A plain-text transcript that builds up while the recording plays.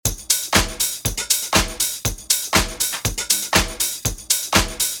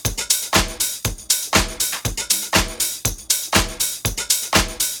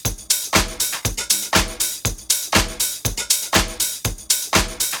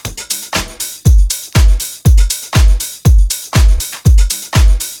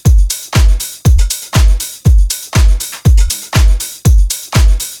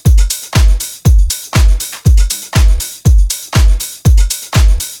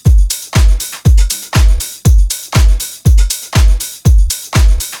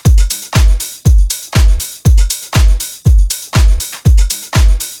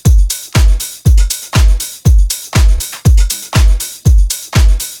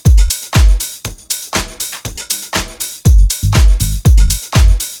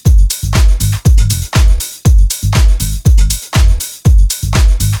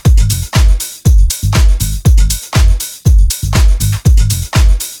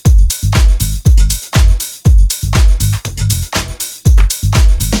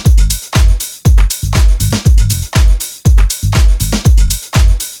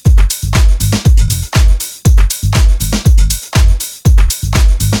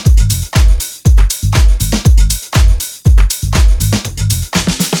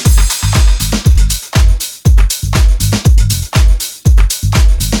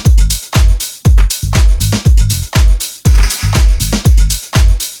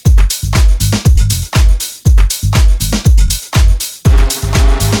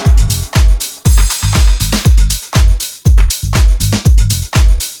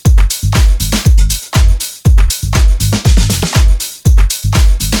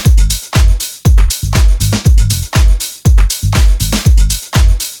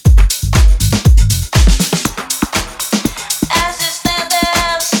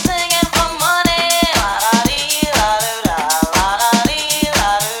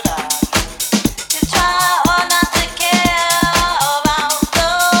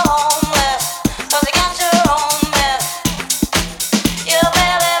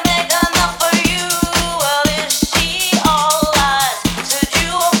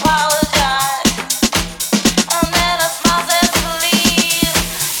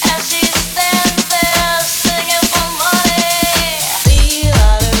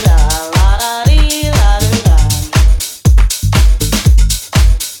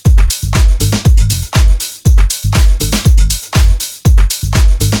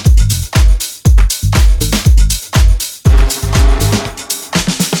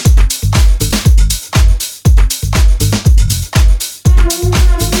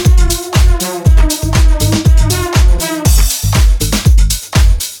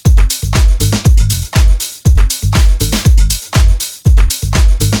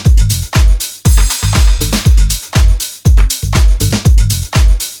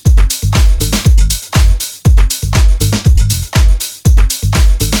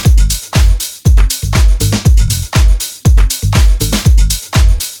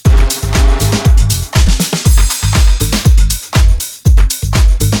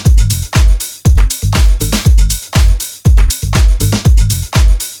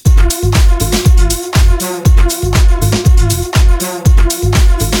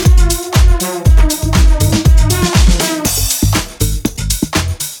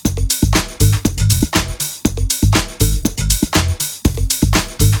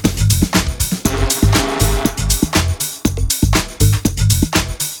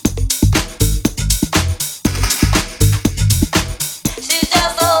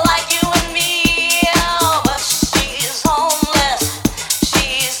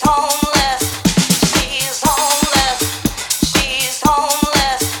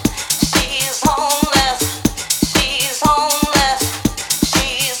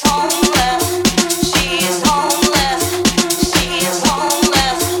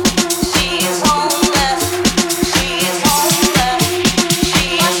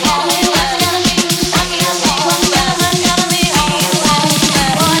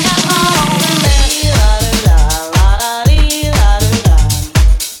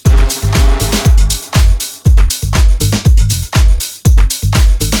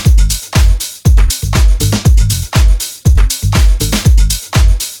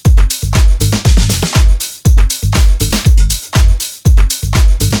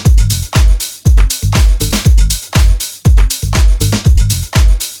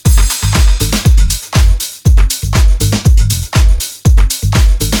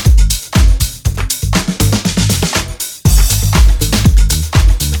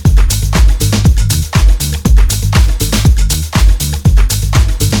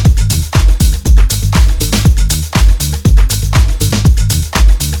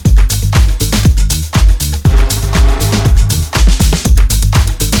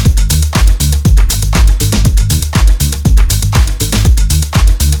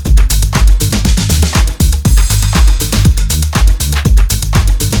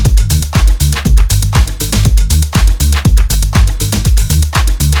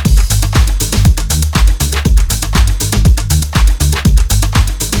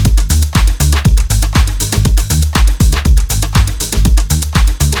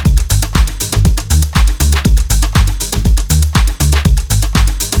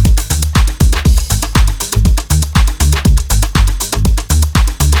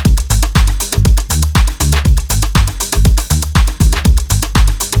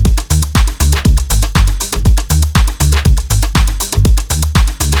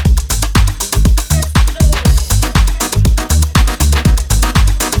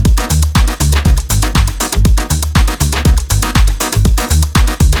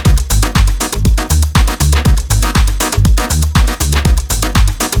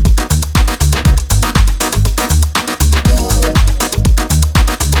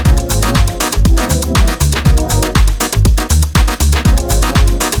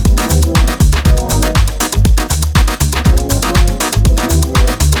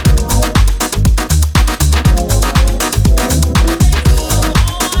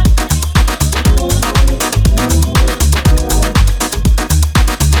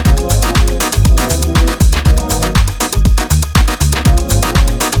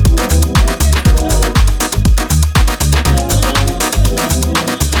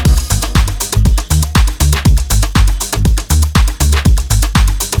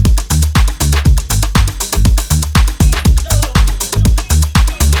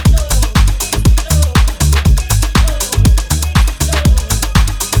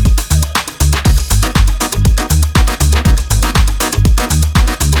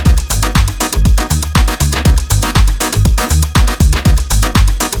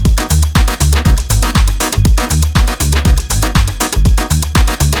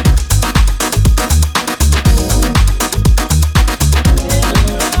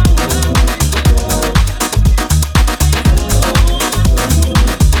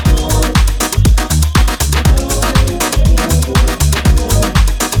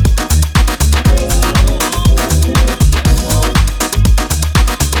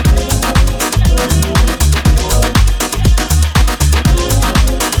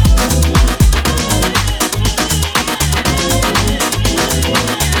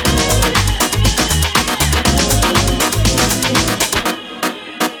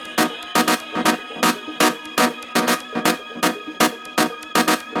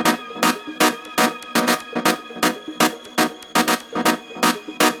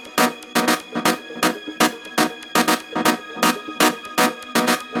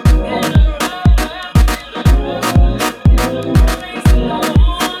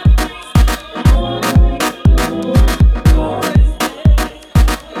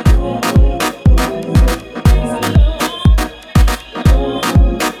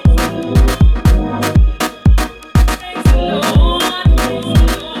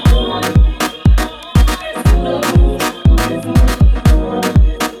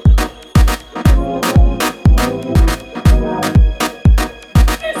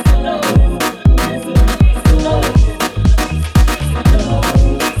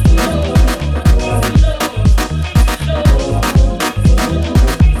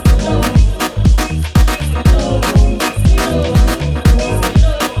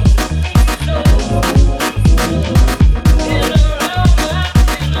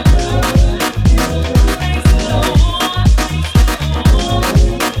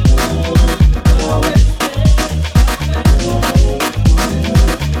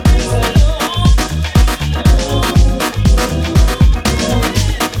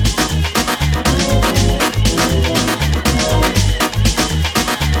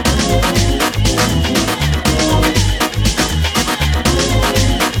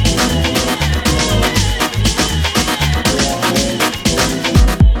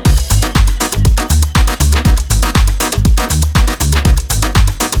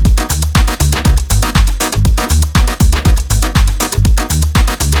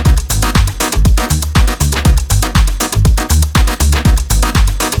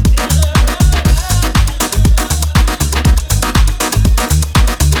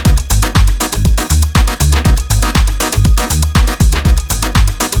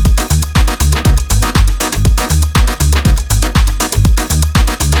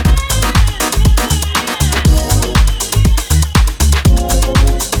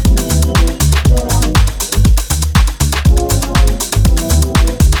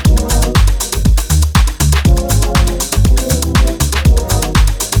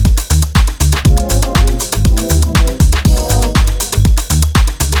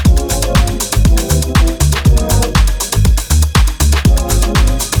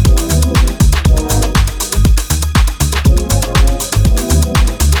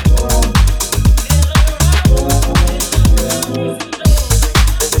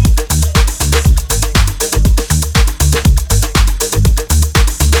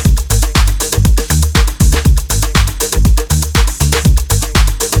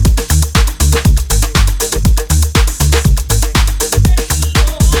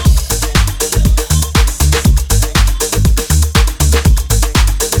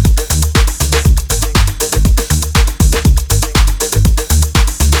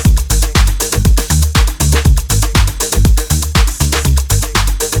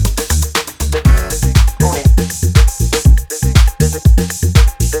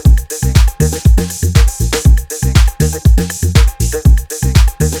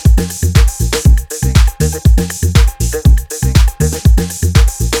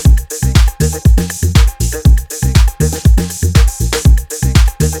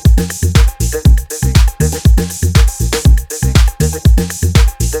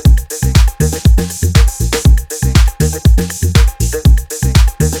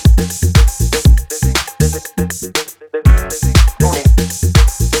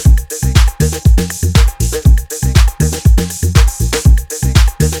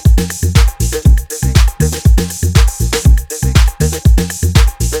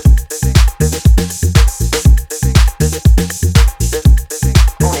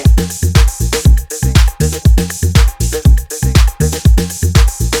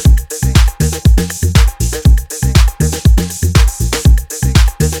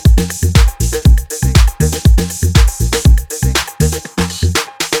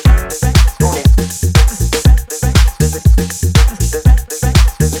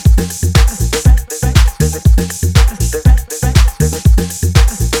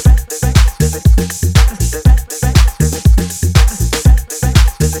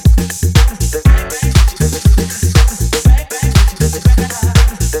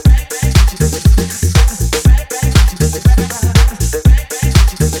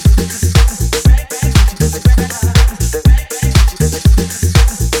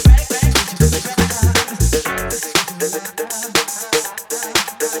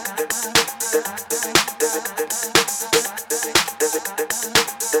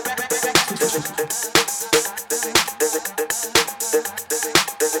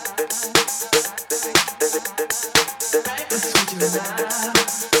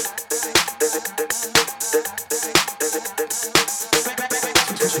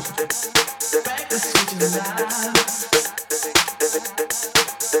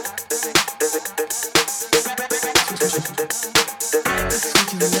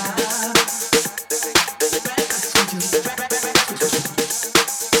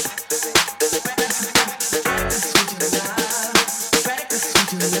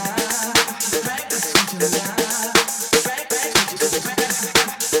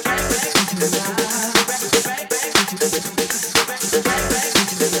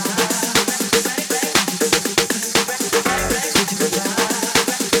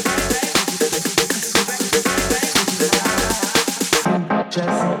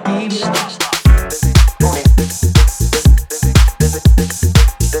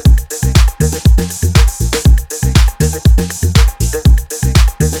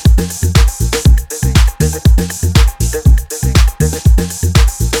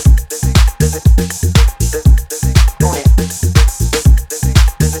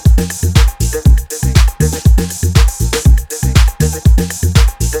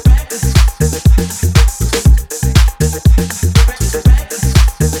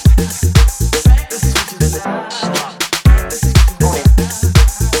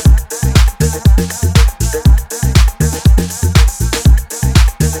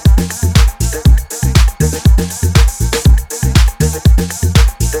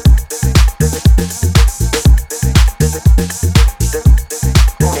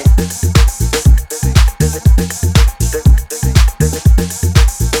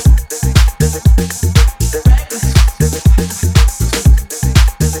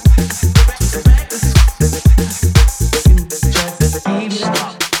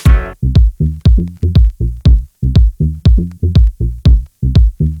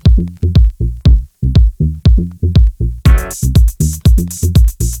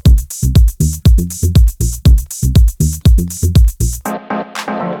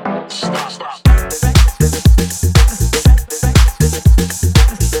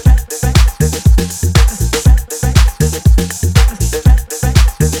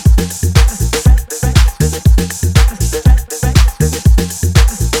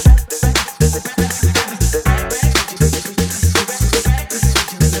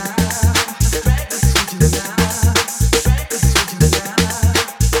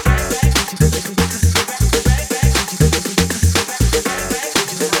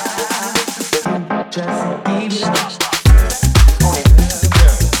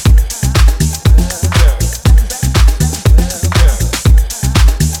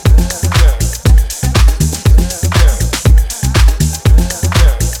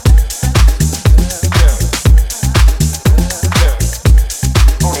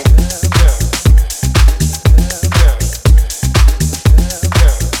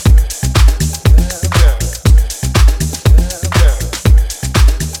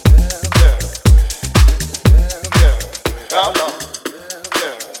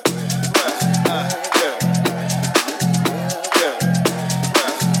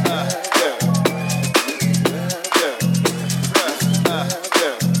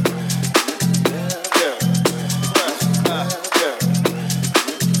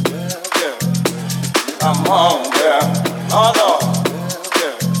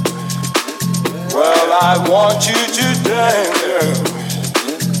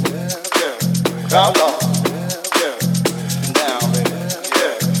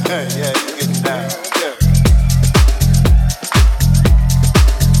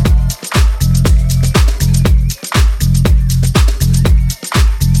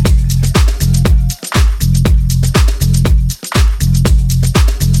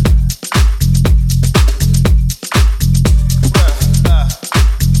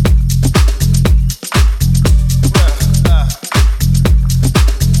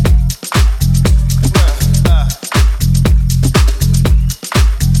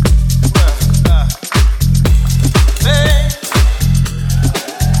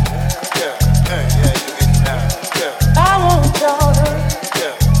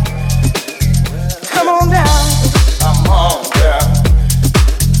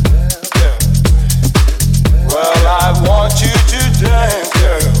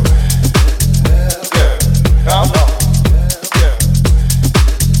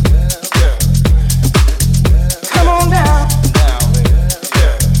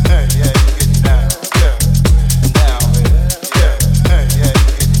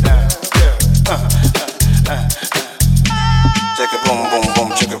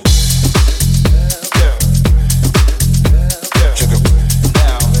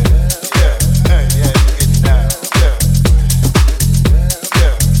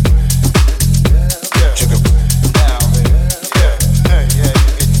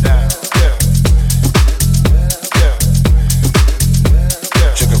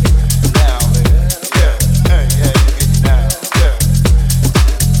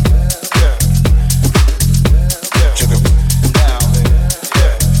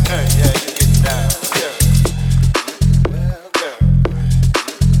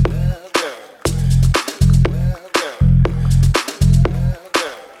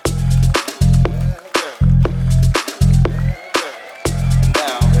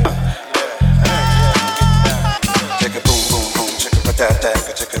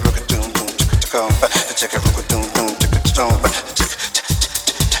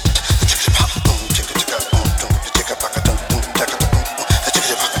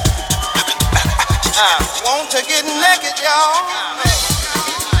Want to get naked, y'all.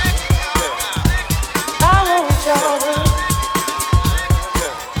 I want y'all to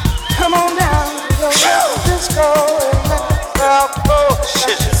come on down to the disco and let yourself go.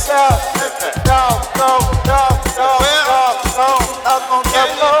 Let yourself, let the dog go, dog, dog, dog, dog, up on the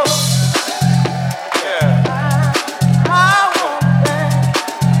floor.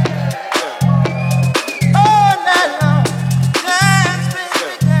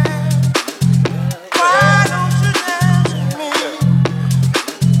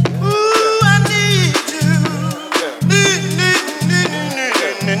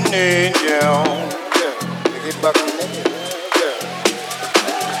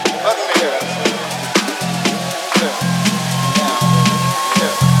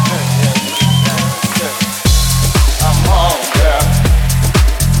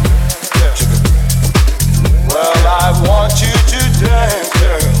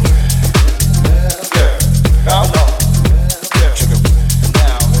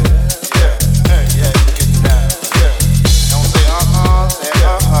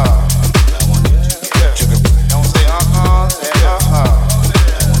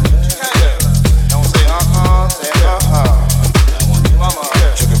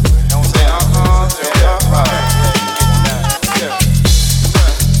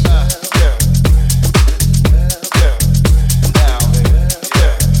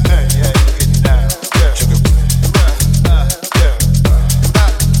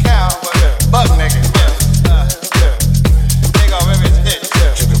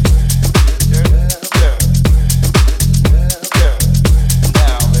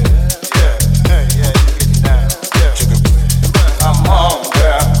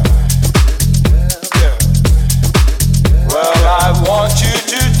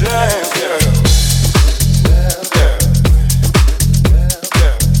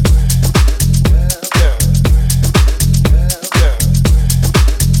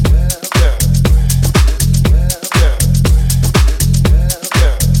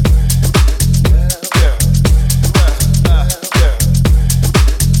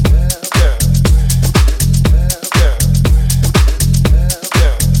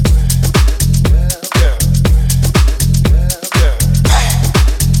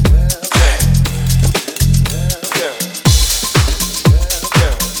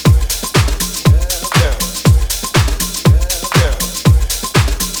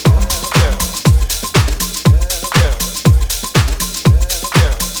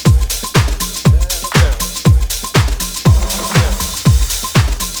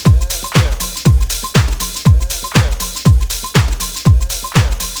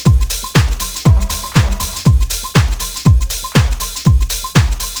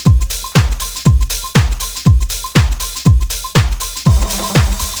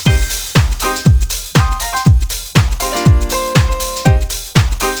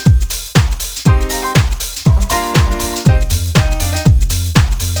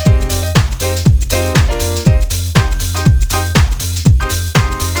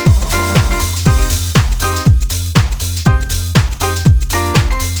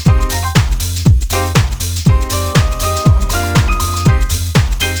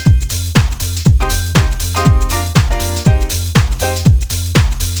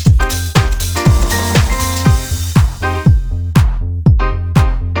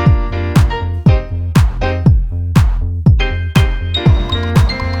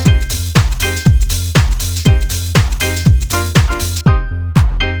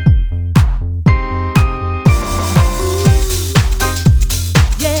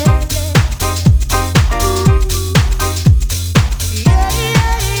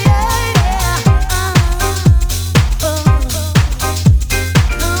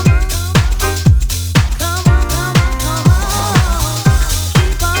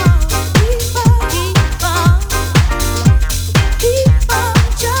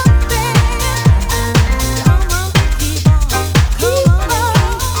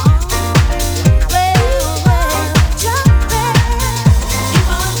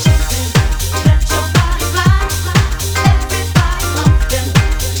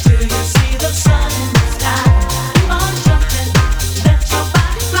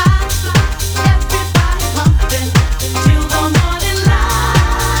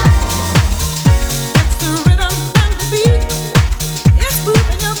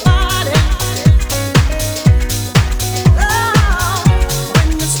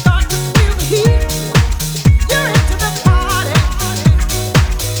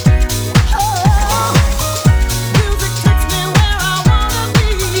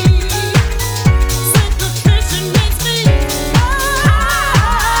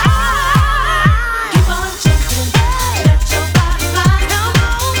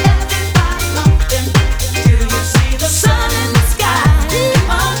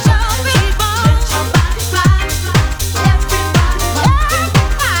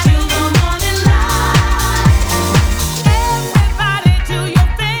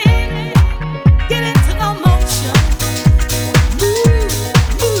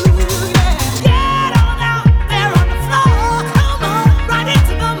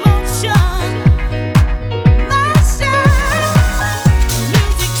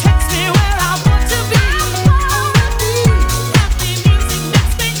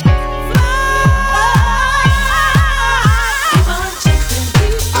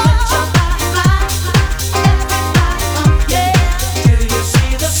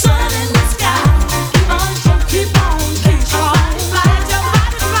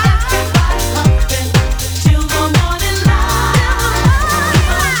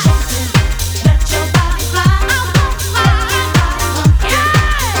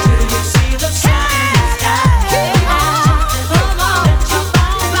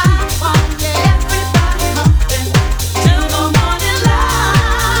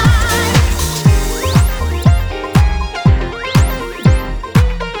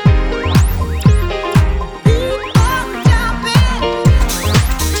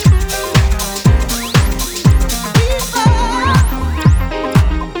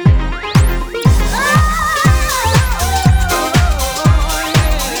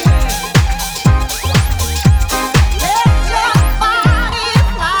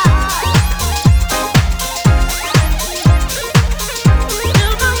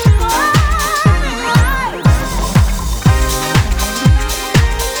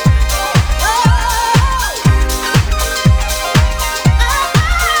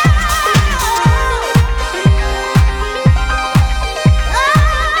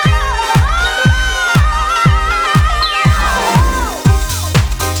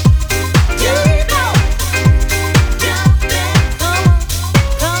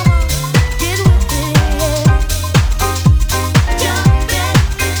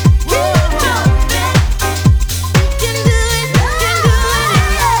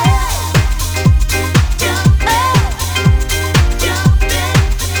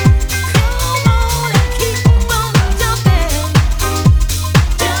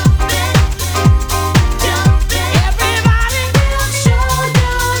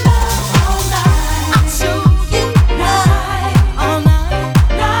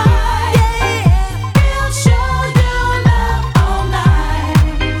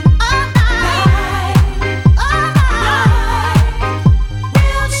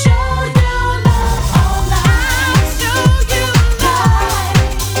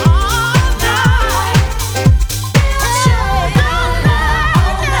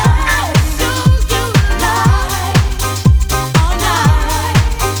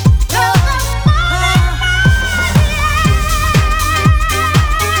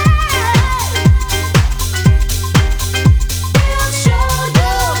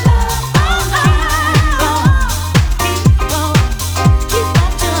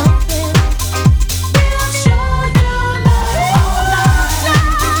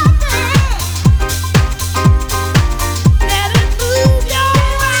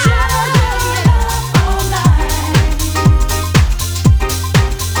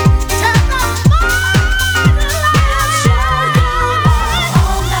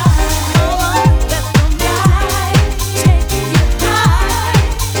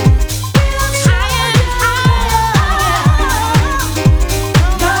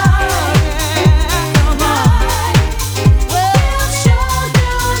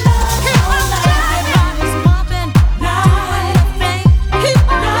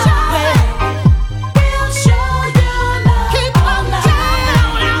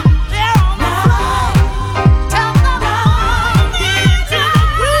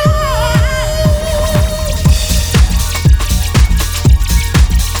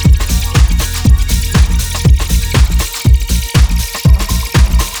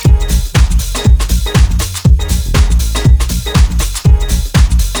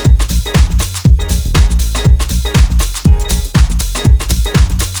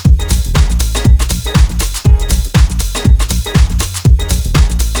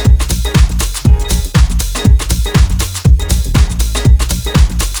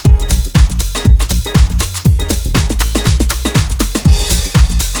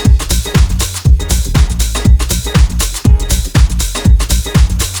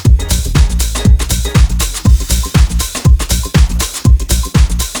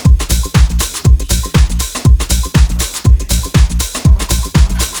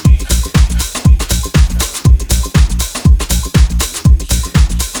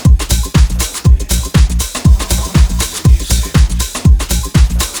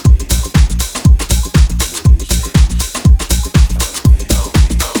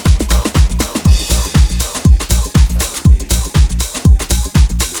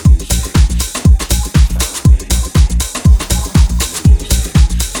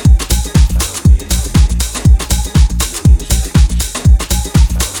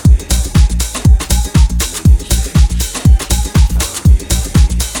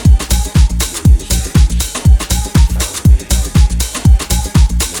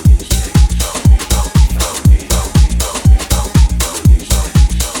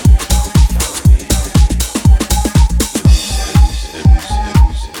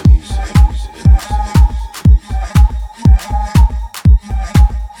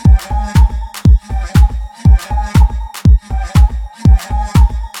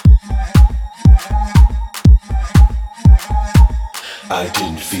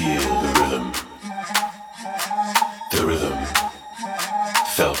 feel the rhythm. The rhythm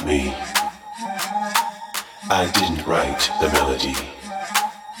felt me. I didn't write the melody.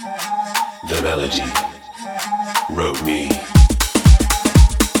 The melody wrote me.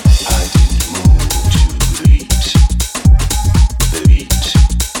 I didn't move to the beat. The beat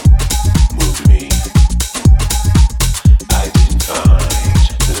moved me. I didn't find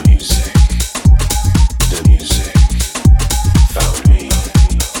the music. The music found me.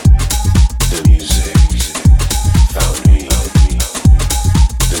 The music found me.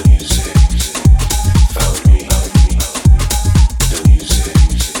 The music found me. The music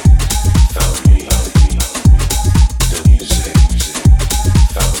found me. The music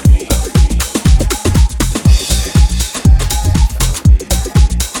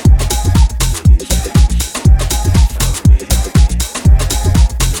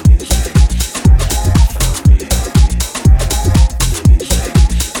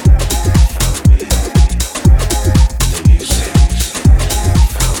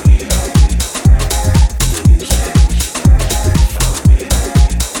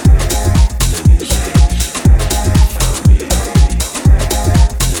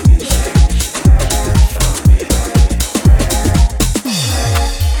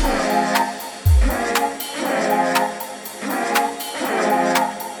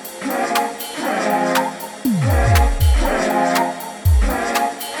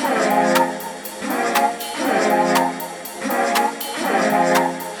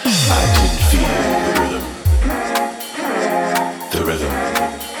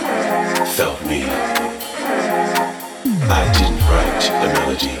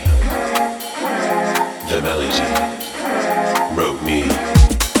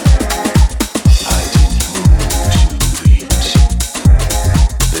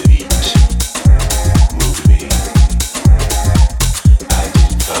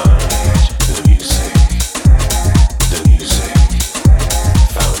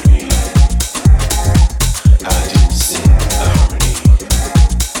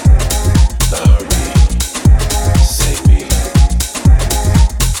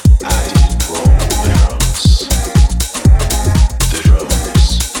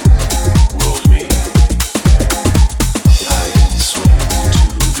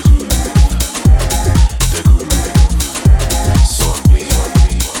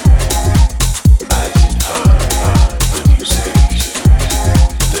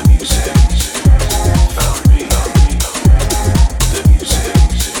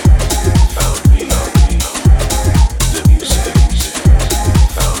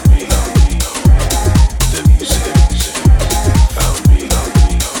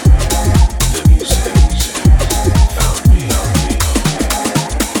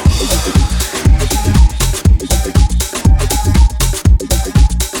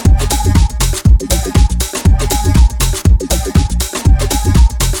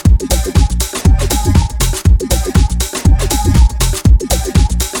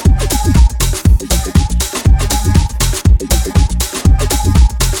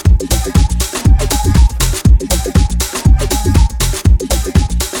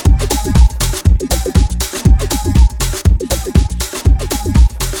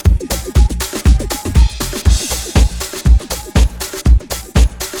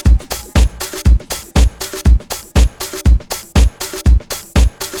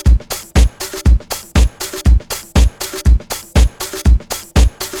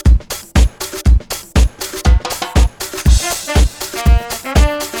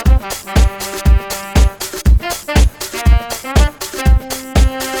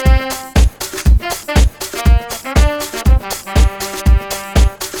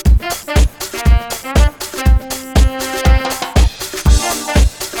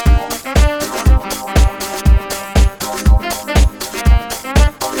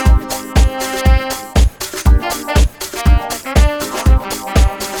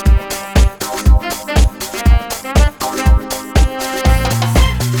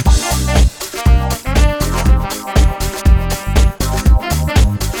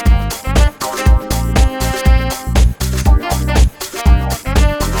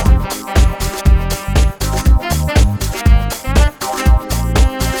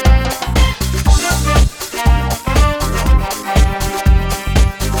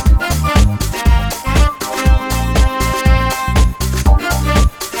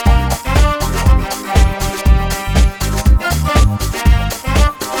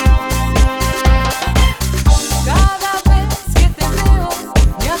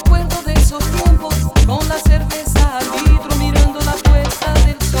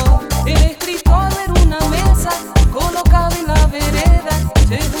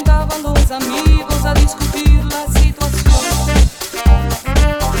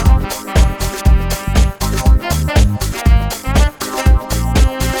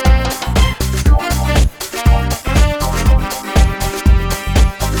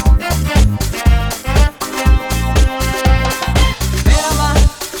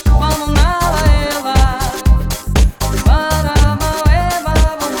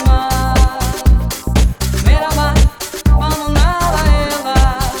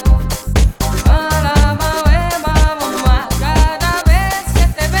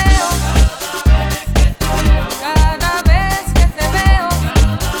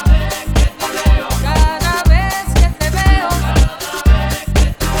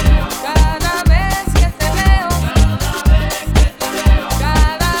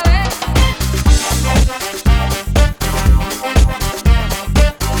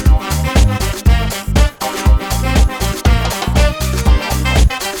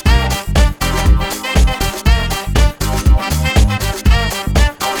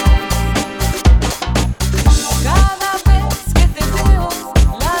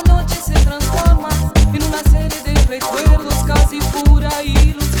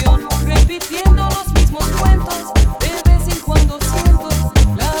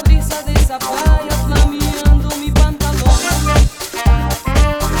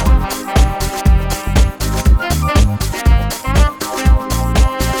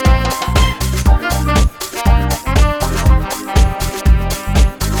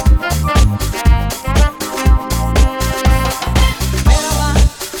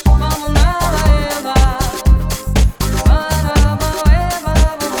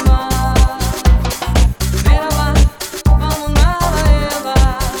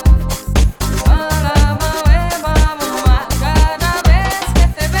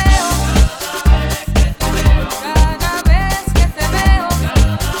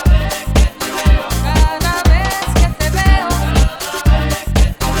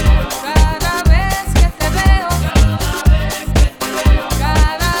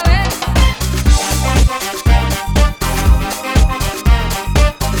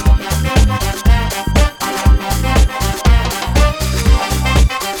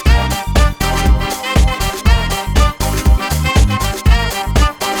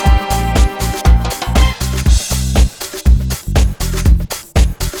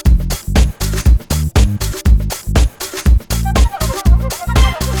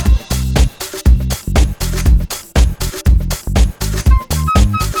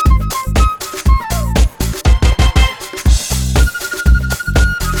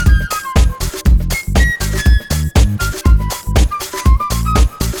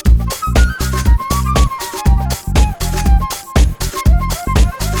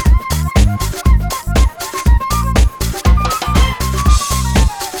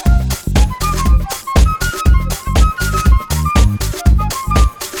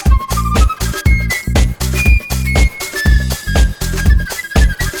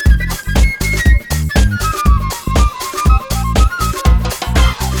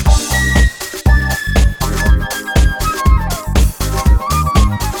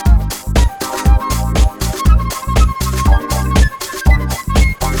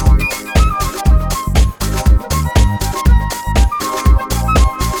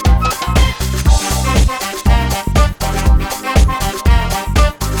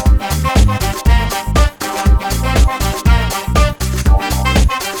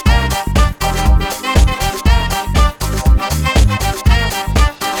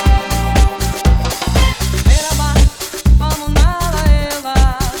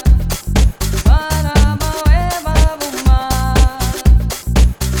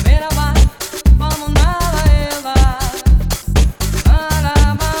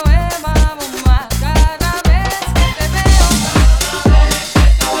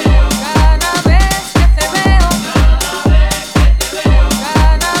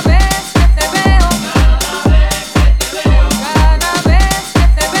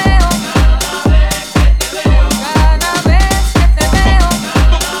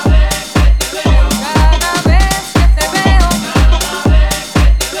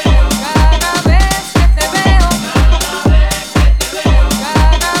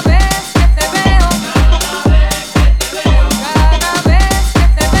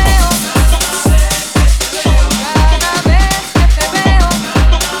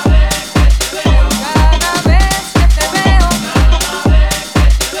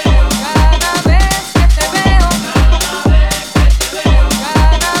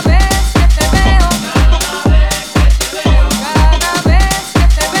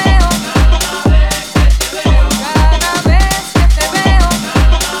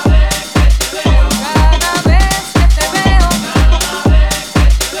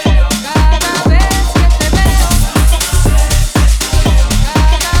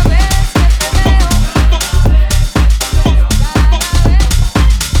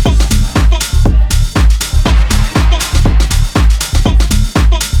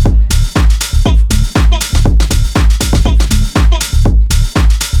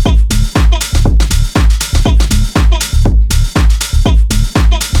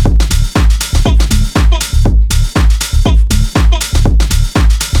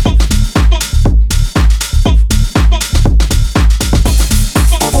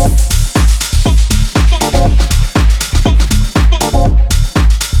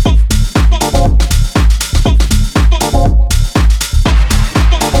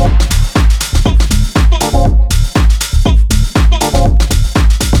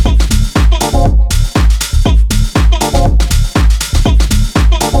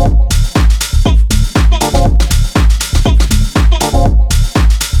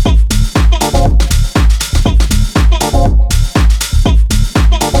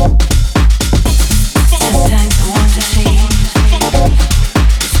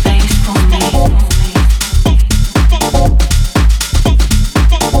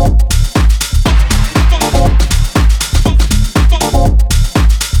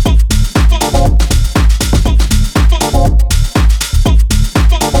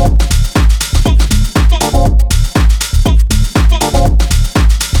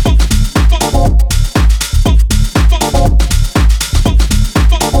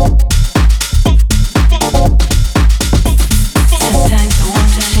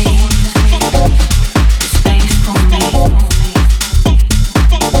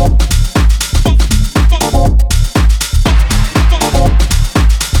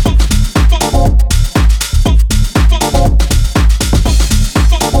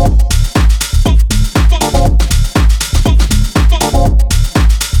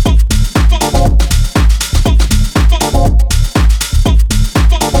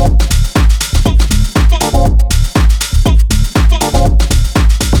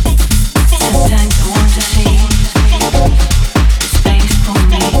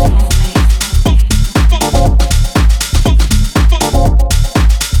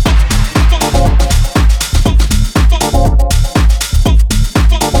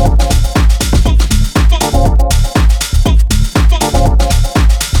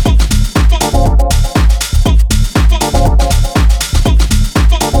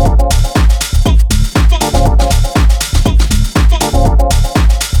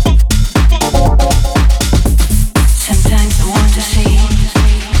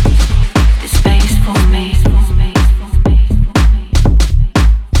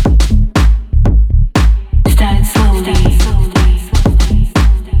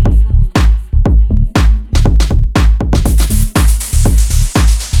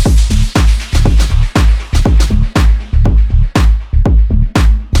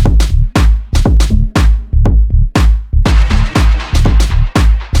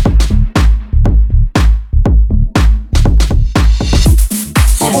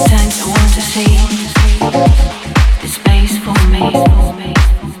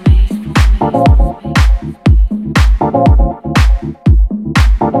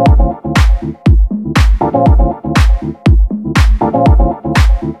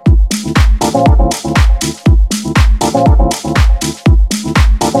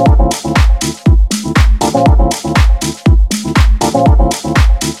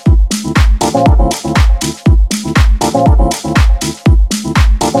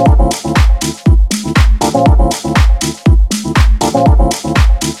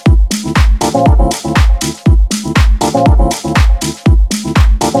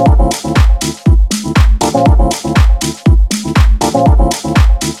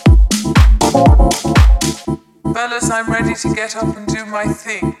I'm ready to get up and do my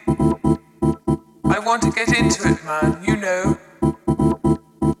thing. I want to get into it, man, you know.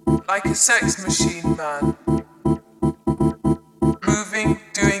 Like a sex machine, man. Moving,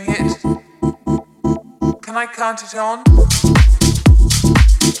 doing it. Can I count it on?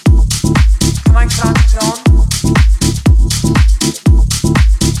 Can I count it on?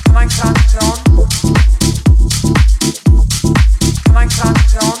 Can I count it on? Can I count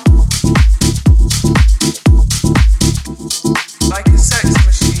it on? Like a sex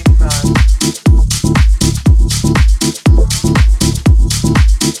machine, man.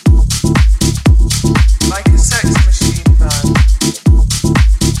 Like a sex machine, man.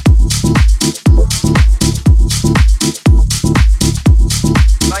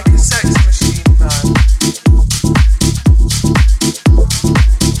 Like a sex machine, man.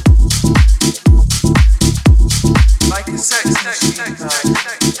 Like a sex machine, man.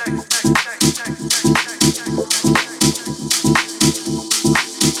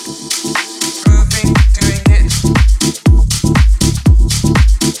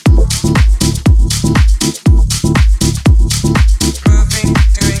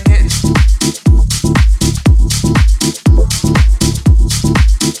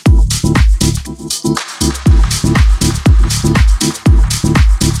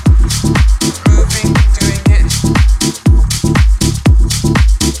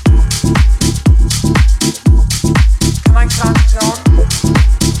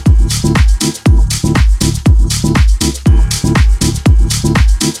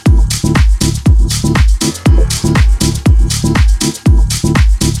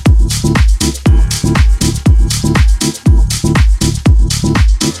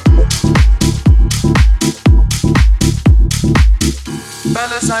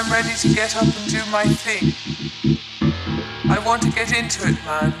 I'm ready to get up and do my thing. I want to get into it,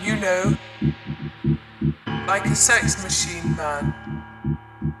 man, you know. Like a sex machine, man.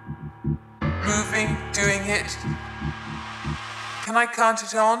 Moving, doing it. Can I count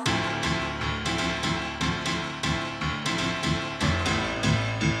it on?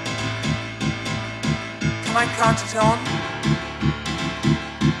 Can I count it on?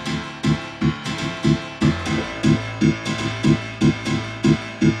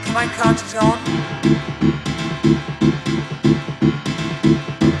 Can I count it on?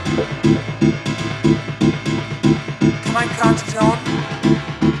 Can I count it on?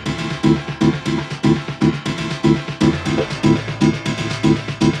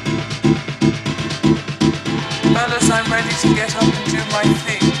 Fellas, I'm ready to get up and do my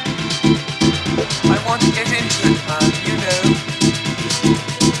thing. I want to get into it, man, you know.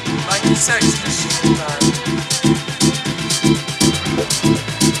 Like a sex machine, man.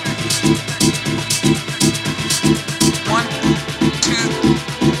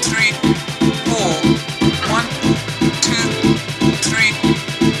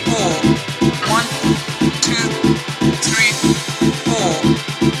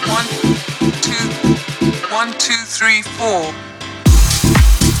 One, two, three, four.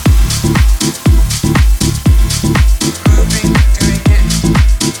 Moving, doing it.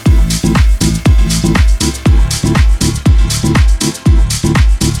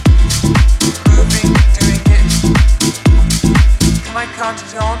 Moving, doing it. Can I count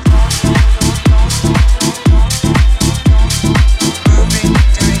it on? Moving,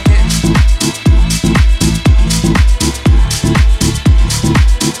 doing it.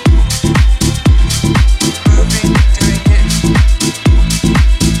 Moving, doing it.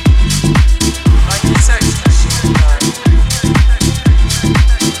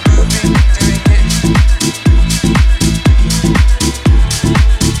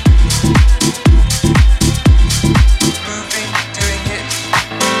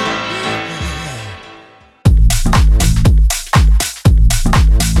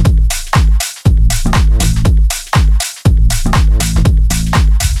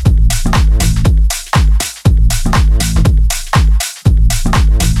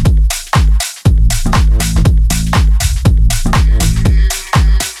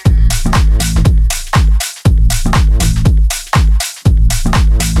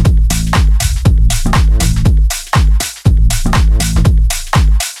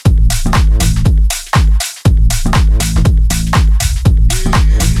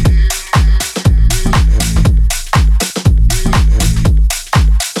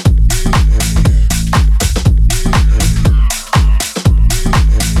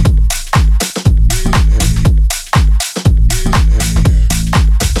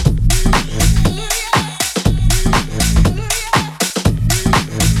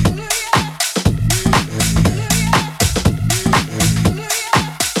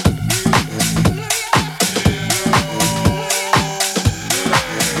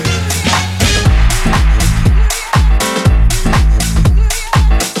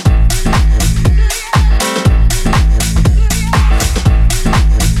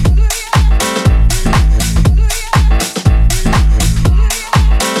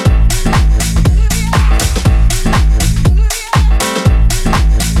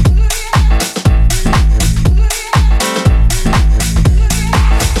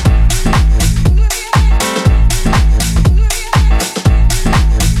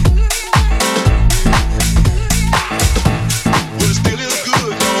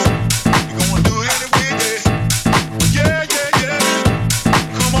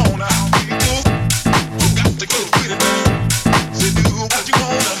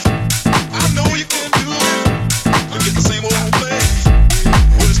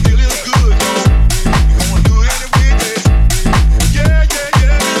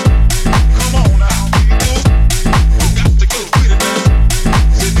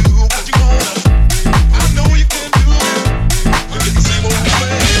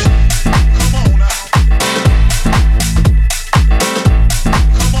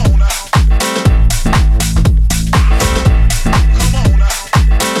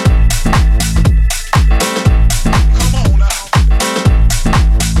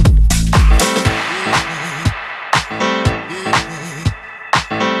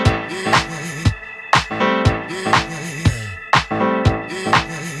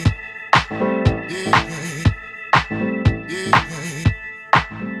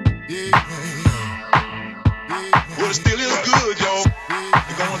 Well, it still is good, y'all.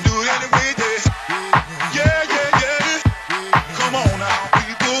 You're gonna do it anyway, yeah. Yeah, yeah, yeah. Come on now,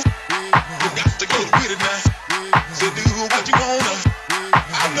 people. You got to get with it now. So do what you wanna.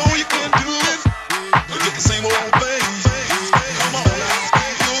 I know you can do it. You get the same old thing. Come on now,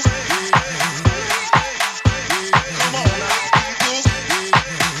 people. Come on now, people.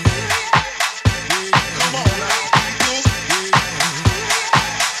 Come on now, people. Come on now, people.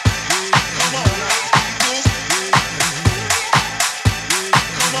 Come on now, people.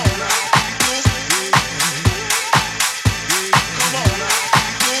 Come on now, people.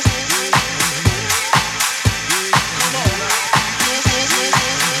 Come on now,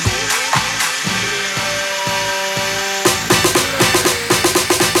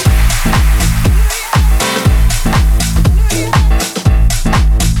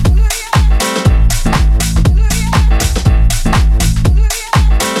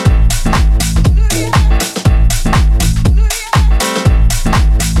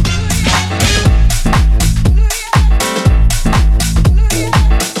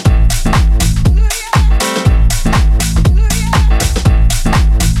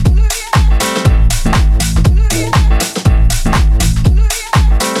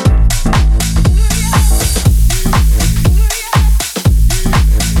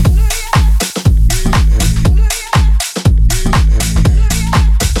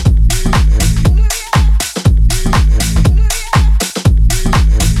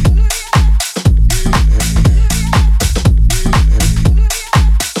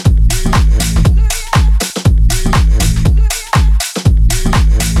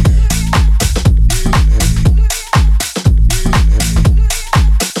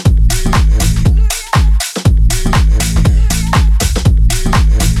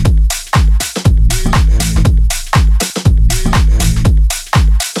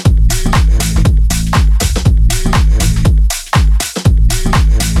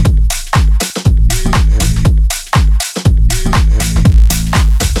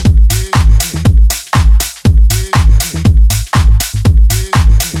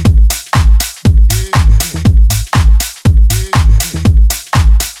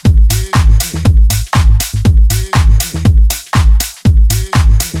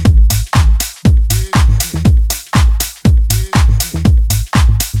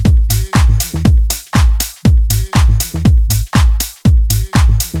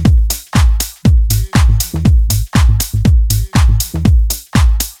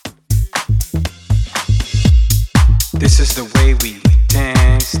 This is the way we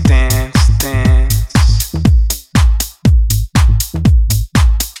dance, dance, dance.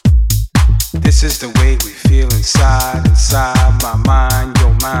 This is the way we feel inside, inside my mind,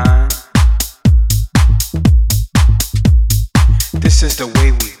 your mind. This is the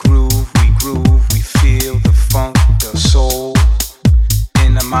way we groove, we feel the funk, the soul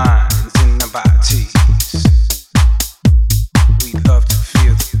in the minds, in the bodies. We love to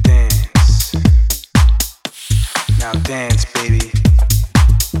feel the dance. Now dance, baby.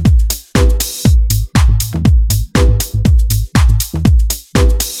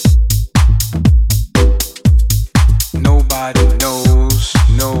 Nobody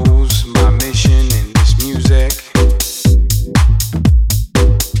knows my mission in this music.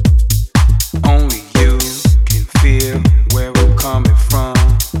 Only you can feel where we're coming from,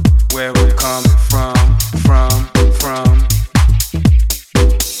 where we're coming from.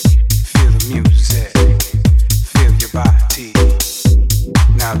 Feel the music, feel your body.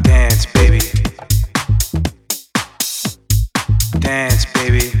 Now dance, baby. Dance,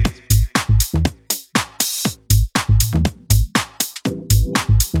 baby.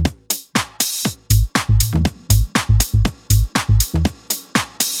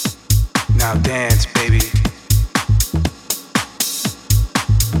 Now dance, baby.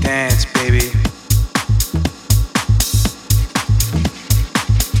 Dance, baby.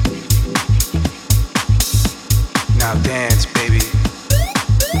 Now dance, baby.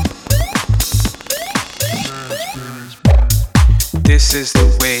 This is the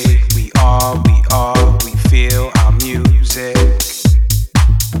way we are, we feel our music.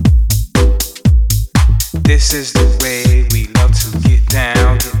 This is the way we love to get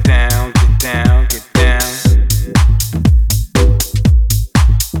down, get down, get down, get down.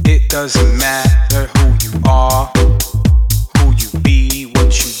 It doesn't matter who you are, who you be,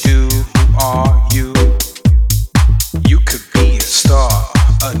 what you do, who are you. You could be a star,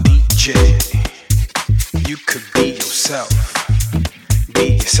 a DJ. You could be yourself.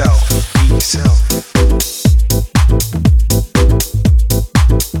 Be yourself, be yourself.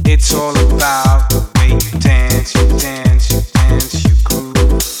 It's all about the way you dance, you dance, you dance, you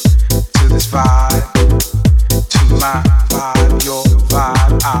groove.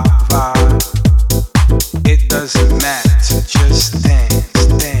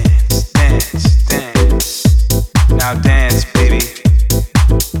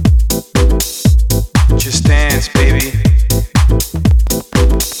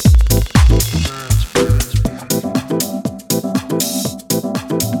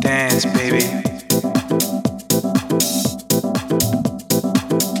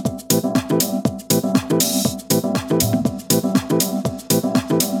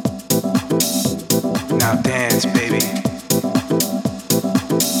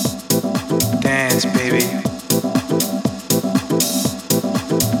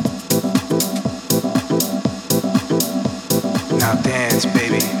 dance,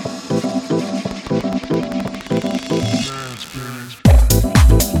 baby.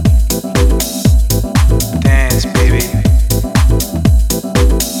 Dance, baby.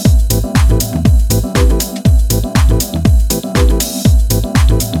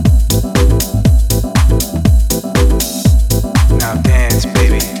 Now dance,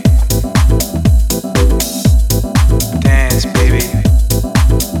 baby. Dance, baby.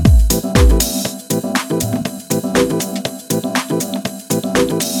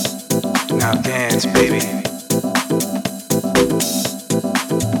 Now dance, baby.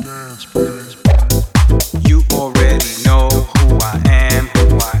 You already know who I am,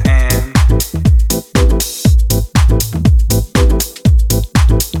 who I am.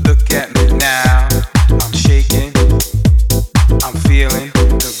 Look at me now, I'm shaking, I'm feeling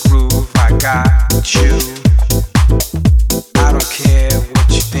the groove I got with you. I don't care what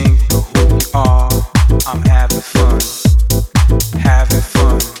you think or who you are, I'm having fun, having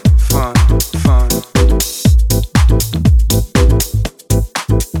fun, fun, fun.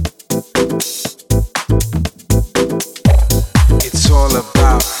 It's all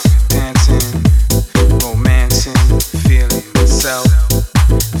about dancing, romancing, feeling myself,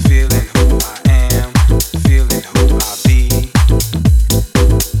 feeling who I am, feeling who I be.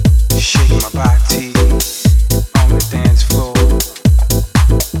 Shake my body on the dance floor.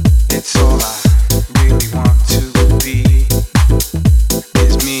 It's all I really want to be.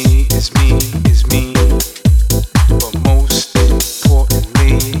 It's me, it's me, it's me. But most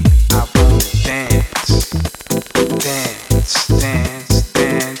importantly, I wanna dance, dance, dance,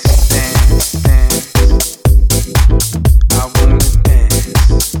 dance, dance, dance. I wanna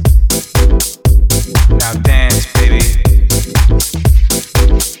dance. Now dance, baby.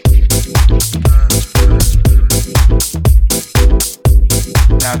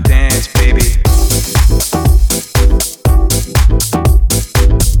 Now dance, baby.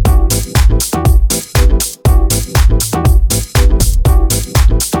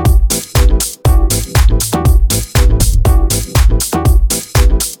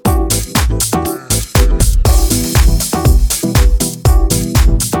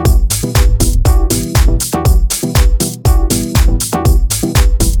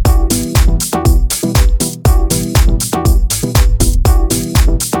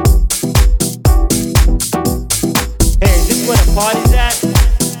 Hey, is this where the party's at?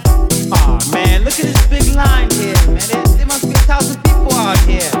 Aw, man, look at this big line here, man. There must be 1,000 people out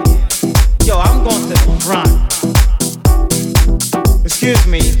here. Yo, I'm going to the front. Excuse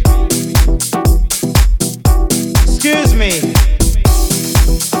me. Excuse me.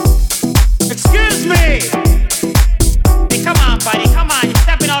 Excuse me! Hey, come on, buddy, come on. You're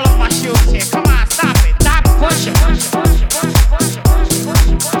stepping all over my shoes here. Come on, stop it. Stop pushing.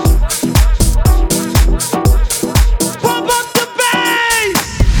 Pump up the bass!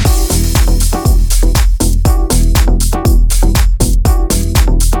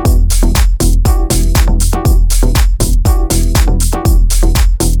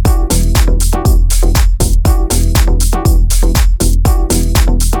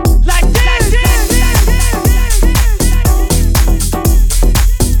 Like this!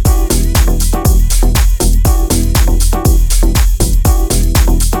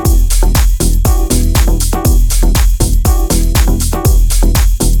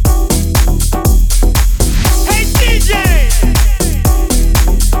 Hey DJ!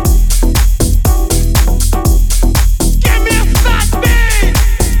 Give me a fat beat!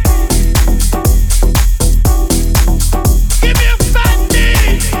 Give me a fat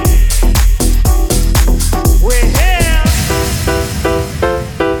beat! We're here!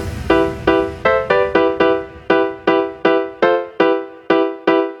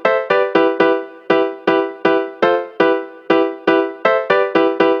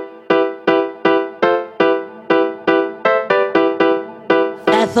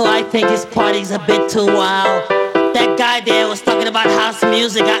 Ethel, I think his party's a bit too wild. That guy there was talking about house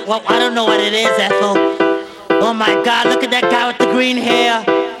music. I don't know what it is, Ethel. Oh my God, look at that guy with the green hair.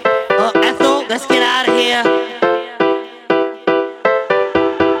 Oh, Ethel, let's get out of here.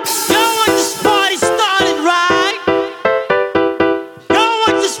 You want this party started right? You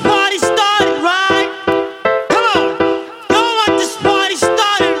want this party started right? Come on. You want this party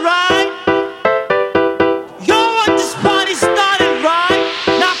started right? You want this party started right?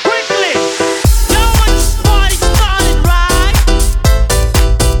 Now quickly. You want this party started right?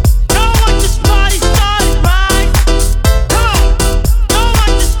 You want this party started right? Come on. You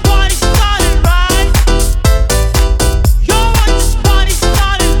want this party started right?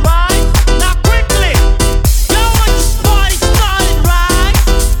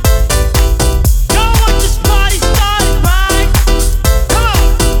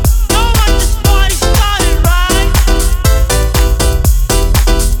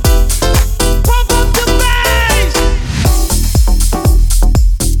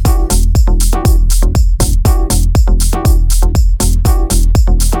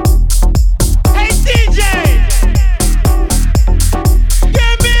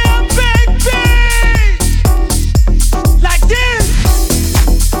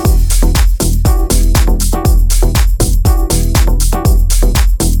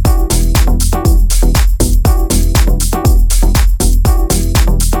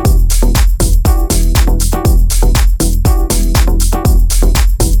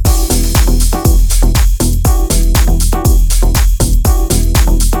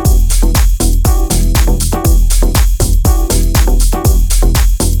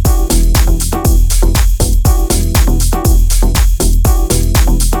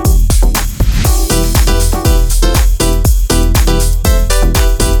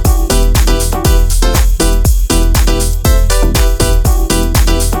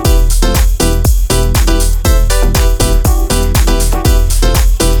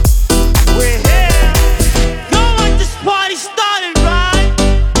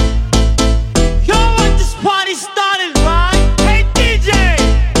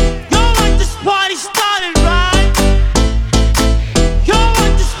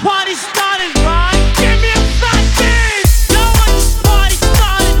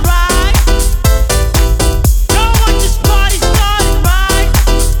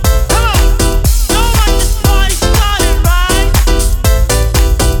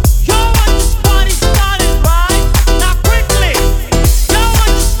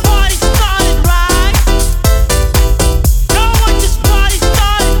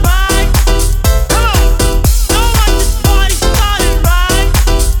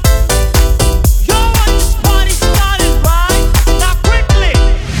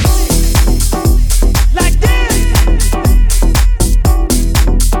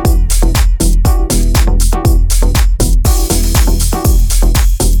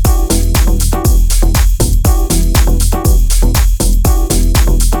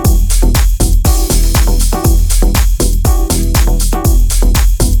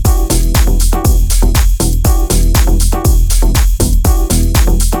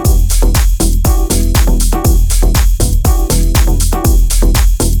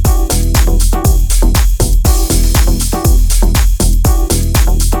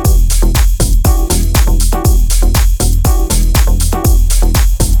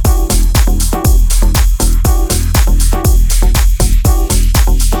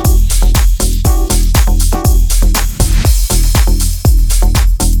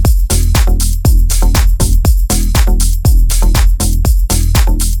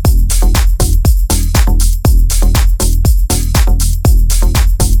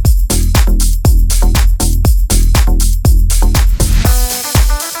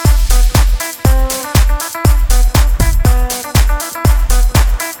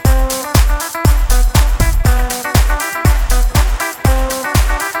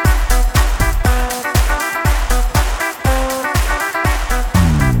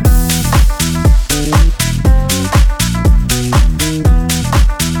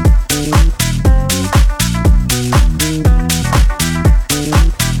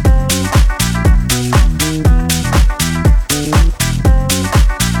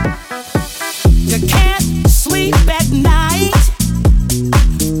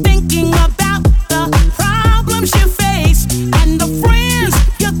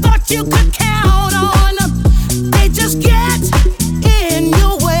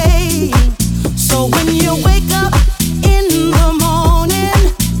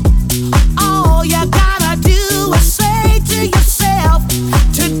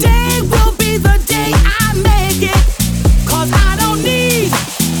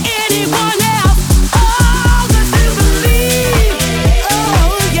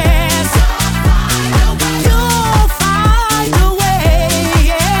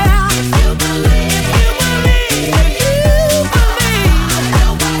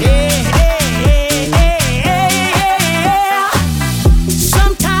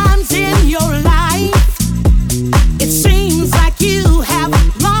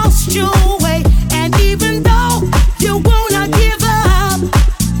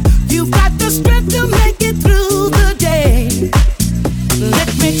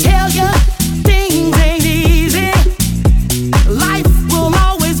 tell you things ain't easy. Life will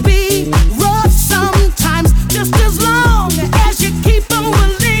always be rough sometimes, just as long as you keep on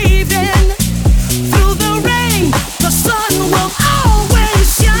believing. Through the rain, the sun will always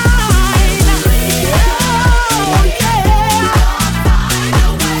shine. Oh yeah,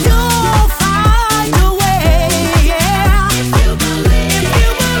 you'll find a way. Yeah, if you believe, if you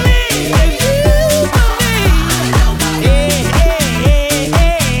believe, if you believe. Yeah, yeah,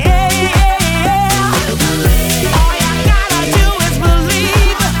 yeah, yeah. All you gotta do is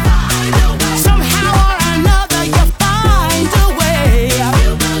believe. Somehow or another you find a way.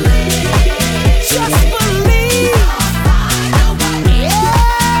 Just believe.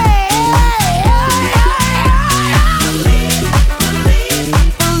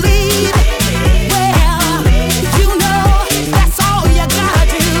 Believe. Well, you know that's all you gotta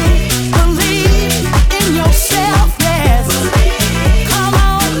do. Believe in yourself, yes. Come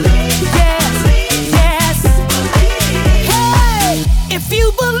on, yes, yes. Hey, if you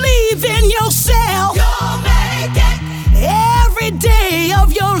believe in yourself, you'll make it. Every day of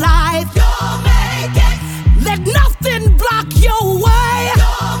your life, you'll make it. Let nothing block your way.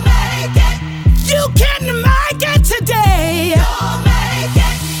 You'll make it. You can make it today. You'll make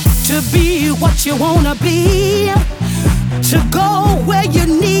it. To be what you wanna be, to go where you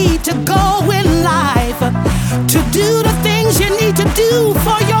need to go in life, to do the things you need to do